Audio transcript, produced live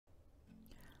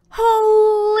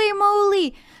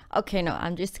Okay, no,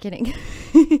 I'm just kidding.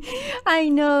 I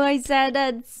know I said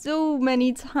that so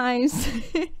many times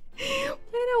when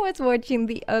I was watching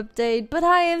the update, but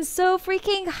I am so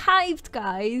freaking hyped,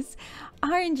 guys.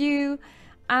 Aren't you?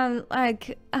 I'm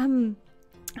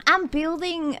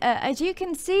building, as you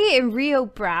can see, in Rio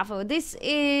Bravo. This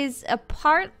is a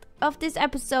part of this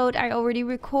episode. I already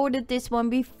recorded this one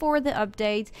before the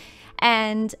update,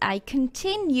 and I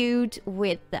continued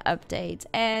with the update.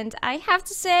 And I have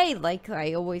to say, like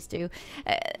I always do,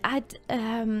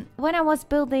 when I was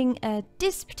building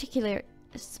this particular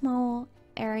small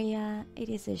area, it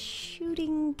is a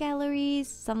shooting gallery,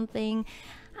 something.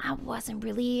 I wasn't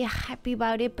really happy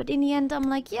about it, but in the end I'm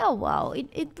like, yeah, well,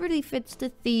 it really fits the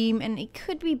theme and it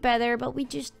could be better, but we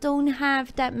just don't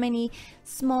have that many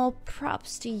small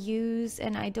props to use,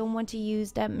 and I don't want to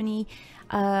use that many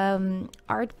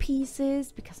art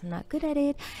pieces because I'm not good at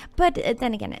it. But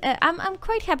then again, I'm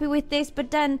quite happy with this.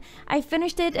 But then I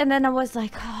finished it and then I was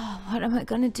like, oh, what am I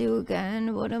gonna do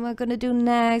again? What am I gonna do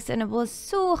next? And it was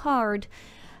so hard.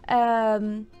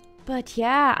 But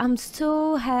yeah, I'm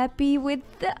so happy with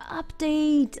the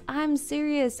update. I'm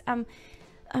serious. I'm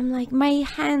like, my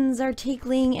hands are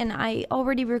tickling, and I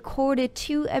already recorded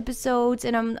 2 episodes,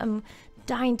 and I'm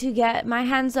dying to get my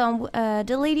hands on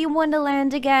the Lady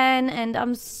Wonderland again, and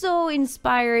I'm so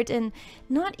inspired. And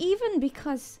not even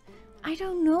because, I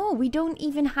don't know, we don't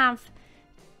even have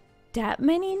that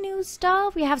many new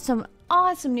stuff. We have some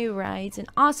awesome new rides and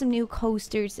awesome new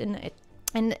coasters, and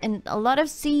a lot of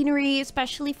scenery,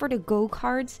 especially for the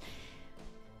go-karts.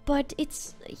 But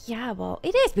it's, yeah, well,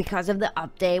 it is because of the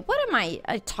update. What am I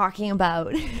talking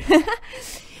about?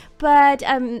 But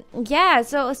yeah,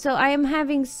 so I am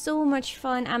having so much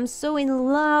fun. I'm so in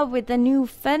love with the new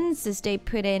fences they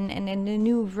put in, and then the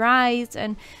new rides.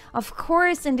 And of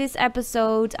course, in this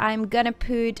episode I'm gonna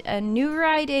put a new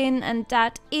ride in, and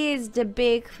that is the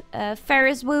big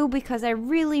Ferris wheel, because I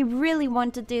really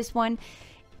wanted this one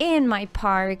in my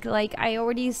park. Like I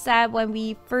already said when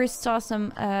we first saw some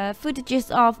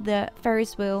footages of the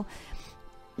Ferris wheel,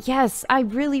 yes, I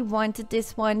really wanted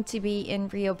this one to be in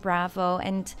Rio Bravo,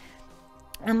 and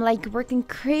I'm like working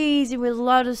crazy with a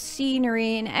lot of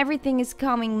scenery, and everything is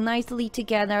coming nicely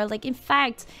together. Like, in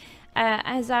fact, yeah,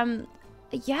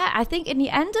 I think in the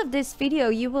end of this video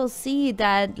you will see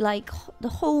that like the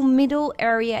whole middle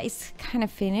area is kind of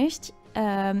finished.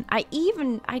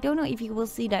 I don't know if you will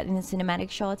see that in the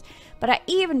cinematic shots, but I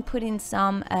even put in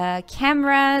some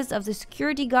cameras of the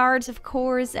security guards, of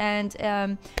course, and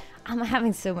I'm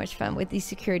having so much fun with these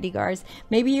security guards.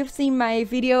 Maybe you've seen my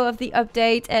video of the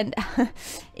update, and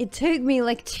it took me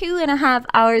like 2.5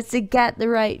 hours to get the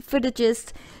right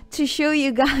footages to show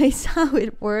you guys how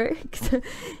it worked.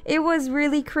 It was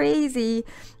really crazy.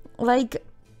 Like,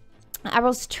 I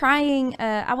was trying,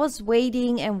 I was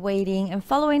waiting and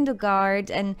following the guard,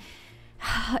 and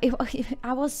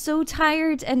I was so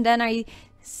tired, and then I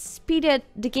speeded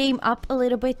the game up a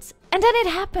little bit, and then it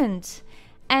happened,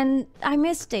 and I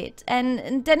missed it,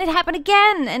 and then it happened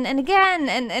again, and again,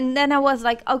 and then I was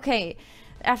like, okay,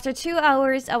 after 2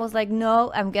 hours, I was like,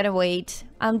 no, I'm gonna wait.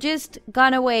 I'm just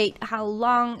gonna wait how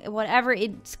long, whatever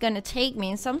it's gonna take me,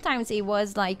 and sometimes it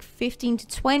was like 15 to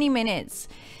 20 minutes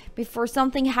before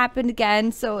something happened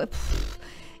again. So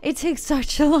it takes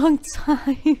such a long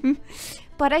time.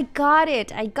 But I got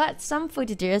it. I got some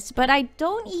footages, but I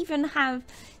don't even have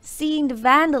seen the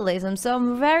vandalism, so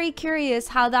I'm very curious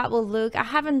how that will look. I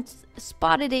haven't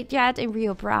spotted it yet in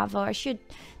Rio Bravo. I should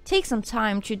take some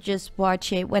time to just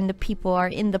watch it when the people are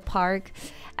in the park.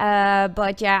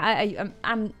 But yeah,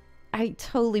 I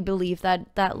totally believe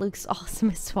that that looks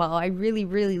awesome as well. I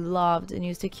really love the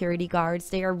new security guards.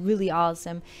 They are really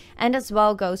awesome, and as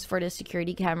well goes for the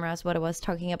security cameras, what I was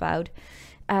talking about.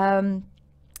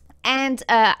 And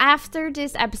after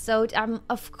this episode, I'm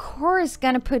of course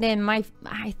gonna put in my,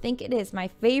 I think it is my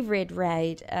favorite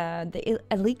ride, the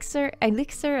Elixir,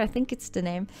 I think it's the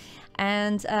name.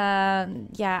 And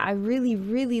yeah, I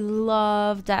really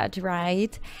love that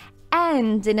ride.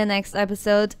 And in the next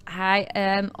episode, I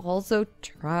am also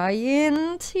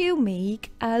trying to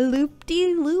make a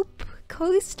loop-de-loop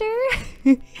coaster.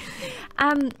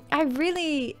 I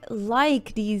really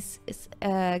like these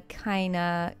kind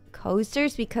of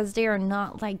coasters because they are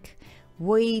not like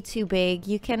way too big.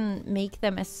 You can make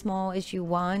them as small as you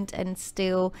want and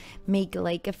still make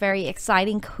like a very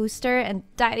exciting coaster, and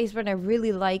that is what I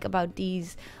really like about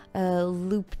these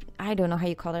I don't know how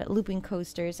you call it, looping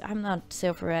coasters. I'm not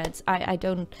Silverheads. I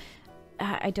don't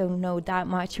know that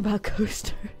much about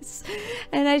coasters.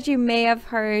 And as you may have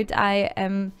heard, I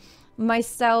am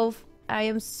myself I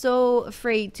am so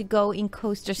afraid to go in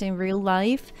coasters in real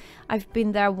life. I've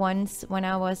been there once when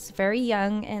I was very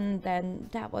young, and then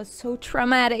that was so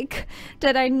traumatic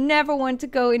that I never want to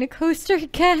go in a coaster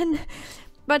again.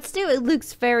 But still, it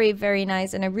looks very, very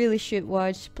nice, and I really should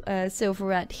watch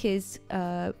Silver at his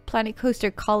Planet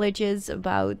Coaster colleges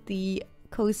about the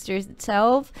coasters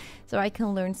itself, so I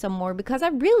can learn some more, because I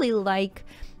really like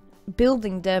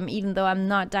building them, even though I'm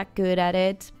not that good at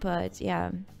it. But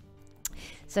yeah.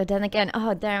 So then again,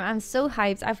 oh damn, I'm so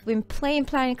hyped. I've been playing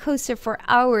Planet Coaster for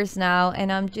hours now,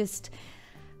 and I'm just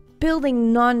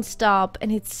building non-stop,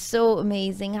 and it's so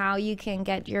amazing how you can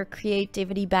get your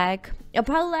creativity back.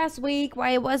 About last week, why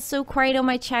it was so quiet on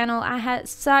my channel, I had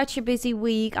such a busy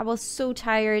week. I was so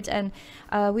tired, and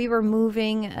we were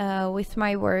moving with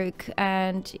my work,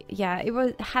 and yeah,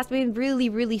 it has been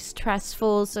really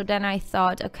stressful. So then I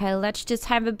thought, okay, let's just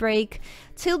have a break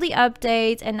till the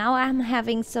update, and now I'm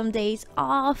having some days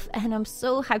off, and I'm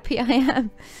so happy I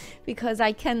am, because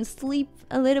I can sleep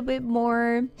a little bit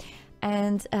more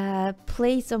and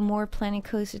play some more Planet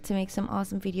Coaster to make some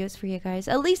awesome videos for you guys.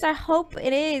 At least I hope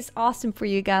it is awesome for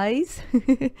you guys.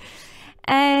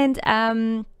 And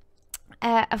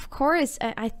of course,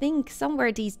 I think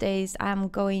somewhere these days I'm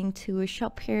going to a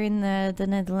shop here in the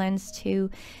Netherlands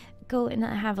to go and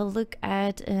have a look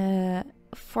at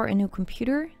for a new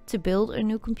computer, to build a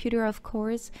new computer, of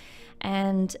course.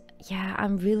 And yeah,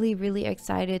 I'm really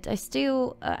excited. I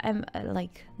still am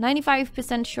like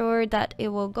 95% sure that it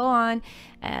will go on,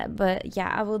 but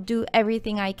yeah, I will do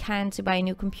everything I can to buy a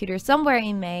new computer somewhere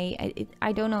in May.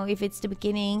 I don't know if it's the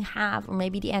beginning, half, or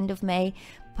maybe the end of May,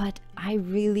 but I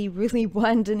really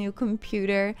want a new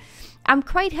computer. I'm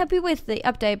quite happy with the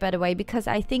update, by the way, because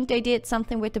I think they did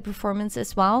something with the performance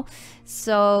as well.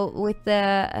 So with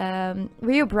the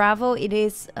Rio Bravo, it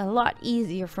is a lot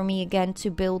easier for me again to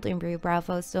build in Rio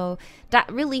Bravo, so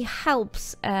that really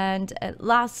helps. And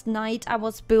last night I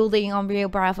was building on Rio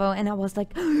Bravo, and I was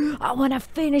like, I want to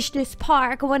finish this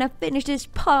park,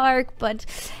 but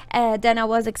then I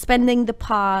was expanding the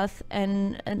path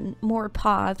and more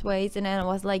pathways, and then I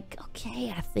was like,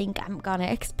 okay, I think I'm gonna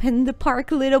expand the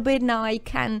park a little bit. Now I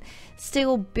can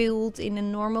still build in a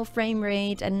normal frame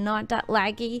rate and not that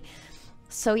laggy.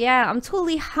 So yeah, I'm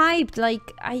totally hyped. Like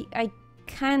I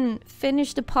can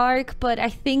finish the park, but I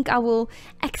think I will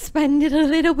expand it a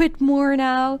little bit more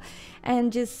now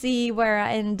and just see where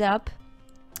I end up.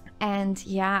 And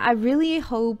yeah, I really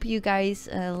hope you guys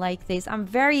like this. I'm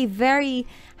very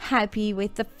happy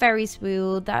with the Ferris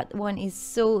wheel. That one is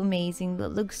so amazing. That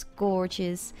looks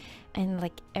gorgeous. And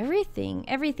like everything,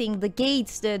 the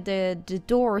gates, the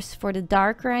doors for the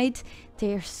dark ride,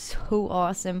 they're so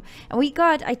awesome.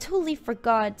 And I totally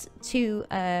forgot to,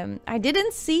 I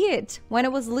didn't see it when I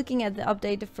was looking at the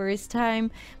update the first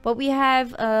time, but we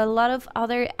have a lot of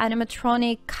other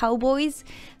animatronic cowboys,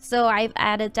 so I've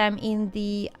added them in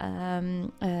the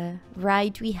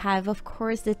ride. We have, of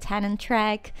course, the Tannen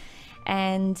track,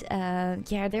 and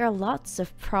yeah, there are lots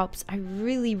of props I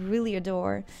really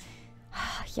adore.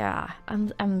 Yeah,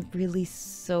 I'm really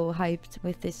so hyped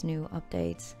with this new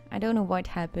update. I don't know what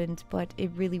happened, but it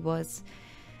really was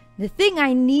the thing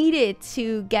I needed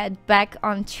to get back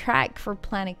on track for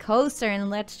Planet Coaster. And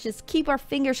let's just keep our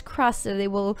fingers crossed that it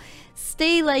will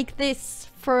stay like this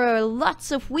for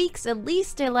lots of weeks at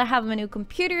least, till I have a new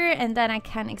computer, and then I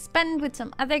can expand with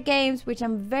some other games, which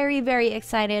I'm very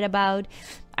excited about.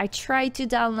 I tried to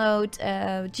download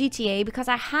GTA, because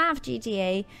I have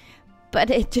GTA, but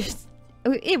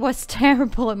it was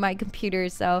terrible on my computer,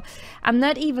 so I'm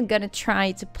not even gonna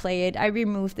try to play it. I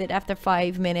removed it after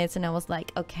 5 minutes, and I was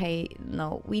like, okay,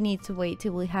 no, we need to wait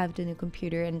till we have the new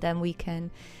computer, and then we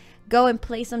can go and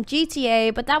play some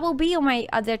GTA. But that will be on my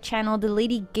other channel, the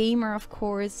Lady Gamer, of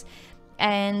course.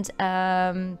 And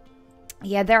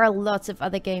yeah, there are lots of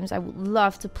other games I would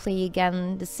love to play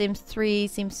again. The Sims 3,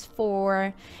 Sims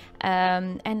 4,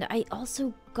 and I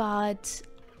also got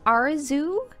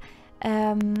Arzu.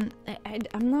 I'm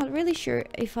not really sure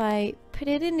if I put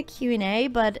it in the Q&A,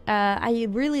 but I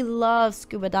really love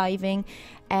scuba diving,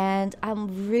 and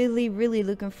I'm really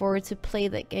looking forward to play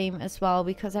that game as well,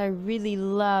 because I really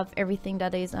love everything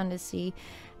that is on the sea.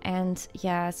 And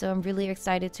yeah, so I'm really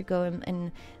excited to go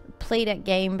and play that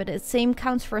game. But the same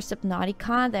counts for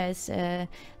Subnautica. That's the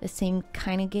same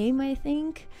kind of game, I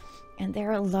think. And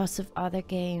there are lots of other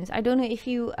games. I don't know if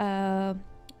you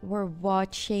were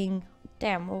watching,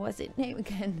 damn, what was its name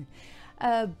again?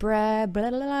 Blah, blah,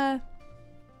 blah.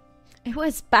 It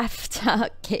was BAFTA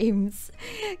Games,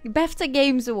 BAFTA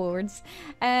Games Awards,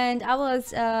 and I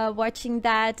was watching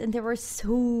that, and there were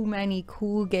so many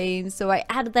cool games, so I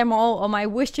added them all on my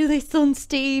wish list on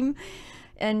Steam.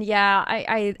 And yeah,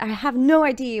 I have no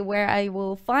idea where I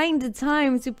will find the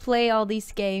time to play all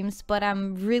these games, but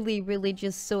I'm really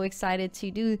just so excited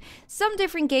to do some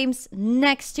different games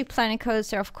next to Planet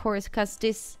Coaster, of course, because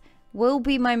this will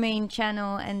be my main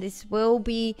channel and this will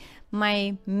be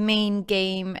my main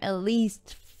game, at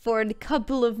least for a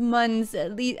couple of months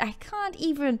at least. I can't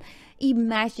even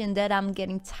imagine that I'm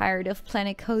getting tired of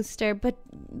Planet Coaster, but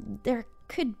there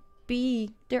could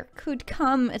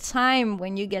come a time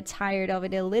when you get tired of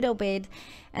it a little bit,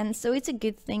 and so it's a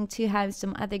good thing to have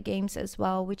some other games as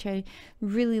well, which I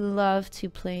really love to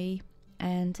play.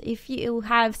 And if you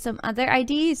have some other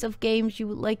ideas of games you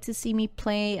would like to see me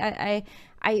play,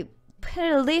 I put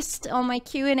a list on my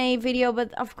Q&A video,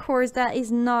 but of course that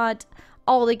is not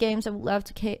all the games I would love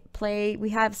to play. We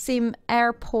have Sim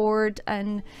Airport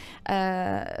and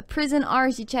Prison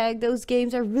Architect. Those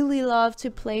games I really love to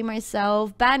play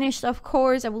myself. Banished, of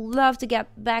course. I would love to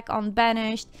get back on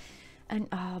Banished. And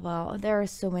oh well, there are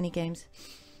so many games.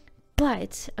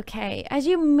 But okay, as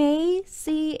you may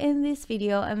see in this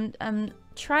video, I'm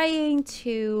trying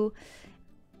to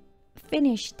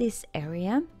finish this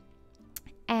area.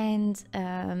 And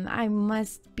I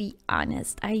must be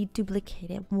honest, I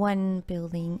duplicated one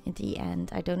building at the end.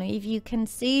 I don't know if you can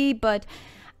see, but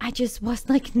I just was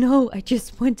like, no, I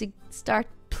just want to start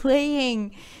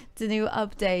playing the new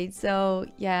update. So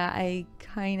yeah, I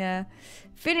kind of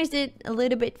finished it a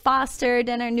little bit faster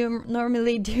than I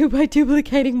normally do by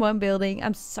duplicating one building.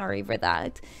 I'm sorry for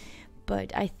that,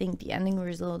 but I think the ending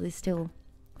result is still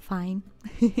fine.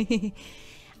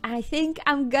 I think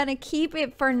I'm gonna keep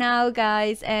it for now,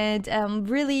 guys, and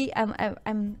really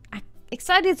I'm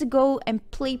excited to go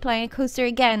and play Planet Coaster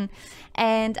again,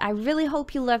 and I really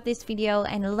hope you love this video,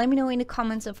 and let me know in the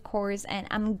comments, of course. And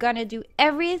I'm gonna do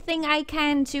everything I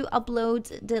can to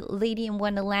upload the Lady in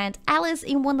Wonderland Alice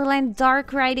in Wonderland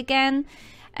Dark Ride again.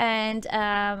 And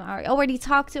I already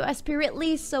talked to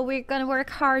Aspiritly, so we're gonna work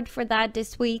hard for that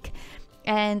this week.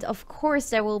 And of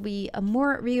course there will be a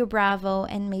more Rio Bravo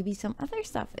and maybe some other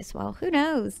stuff as well, who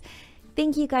knows.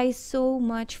 Thank you guys so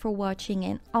much for watching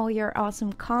and all your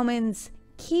awesome comments.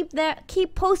 Keep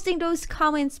posting those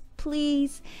comments,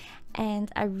 please,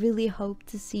 and I really hope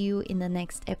to see you in the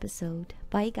next episode.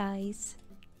 Bye guys.